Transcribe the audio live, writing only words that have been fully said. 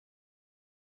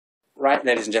Right,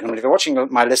 ladies and gentlemen, if you're watching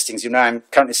my listings, you know I'm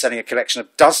currently selling a collection of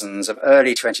dozens of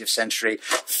early 20th century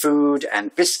food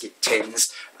and biscuit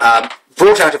tins,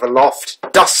 brought out of a loft,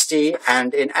 dusty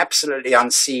and in absolutely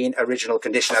unseen original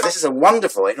condition. Now, this is a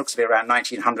wonderful, it looks to be around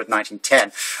 1900,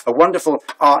 1910, a wonderful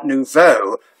Art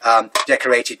Nouveau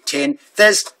decorated tin.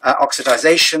 There's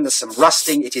oxidization, there's some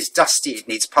rusting, it is dusty, it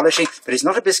needs polishing, but it's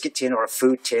not a biscuit tin or a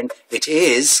food tin, it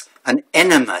is an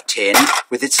enema tin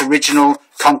with its original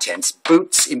contents.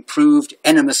 Boots, improved,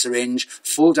 enema syringe,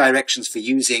 full directions for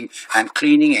using and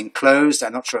cleaning, enclosed.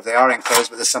 I'm not sure if they are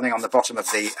enclosed, but there's something on the bottom of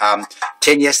the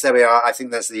tin. Yes, there we are. I think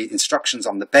there's the instructions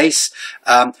on the base.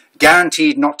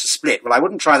 Guaranteed not to split. Well, I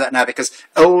wouldn't try that now because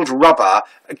old rubber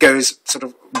goes sort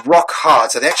of rock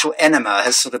hard. So the actual enema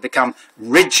has sort of become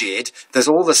rigid. There's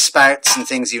all the spouts and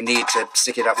things you need to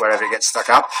stick it up wherever it gets stuck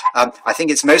up. I think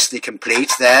it's mostly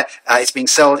complete there. It's being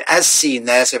sold as seen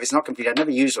there. So if it's not complete, I've never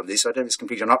used one of these, so I don't know if it's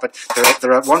complete or not. But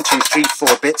there are 1, 2, 3,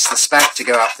 4 bits, the spout to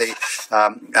go up the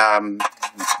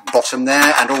bottom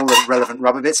there, and all the relevant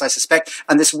rubber bits, I suspect.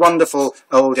 And this wonderful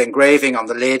old engraving on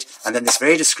the lid, and then this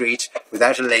very discreet,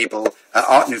 without a label,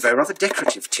 Art Nouveau, rather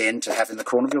decorative tin to have in the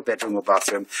corner of your bedroom or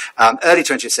bathroom. Early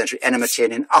 20th century enema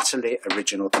tin in utterly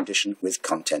original condition with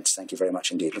contents. Thank you very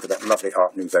much indeed. Look at that lovely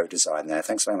Art Nouveau design there.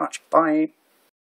 Thanks very much. Bye.